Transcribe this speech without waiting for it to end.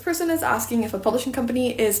Person is asking if a publishing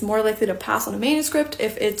company is more likely to pass on a manuscript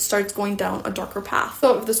if it starts going down a darker path.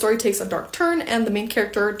 So if the story takes a dark turn and the main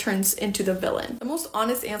character turns into the villain. The most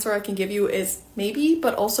honest answer I can give you is maybe,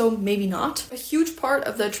 but also maybe not. A huge part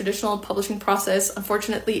of the traditional publishing process,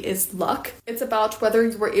 unfortunately, is luck. It's about whether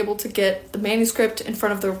you were able to get the manuscript in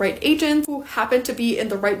front of the right agent who happen to be in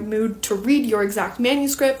the right mood to read your exact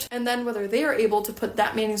manuscript, and then whether they are able to put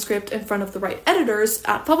that manuscript in front of the right editors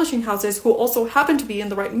at publishing houses who also happen to be in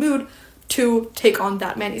the right mood to take on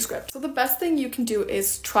that manuscript. So the best thing you can do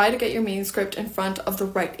is try to get your manuscript in front of the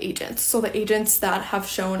right agents. So the agents that have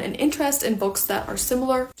shown an interest in books that are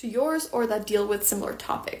similar to yours or that deal with similar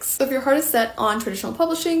topics. So if your heart is set on traditional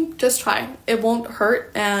publishing, just try. It won't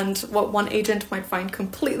hurt, and what one agent might find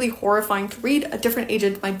completely horrifying to read, a different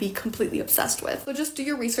agent might be completely obsessed with. So just do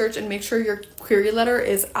your research and make sure your query letter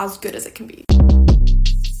is as good as it can be.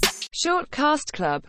 Shortcast Club.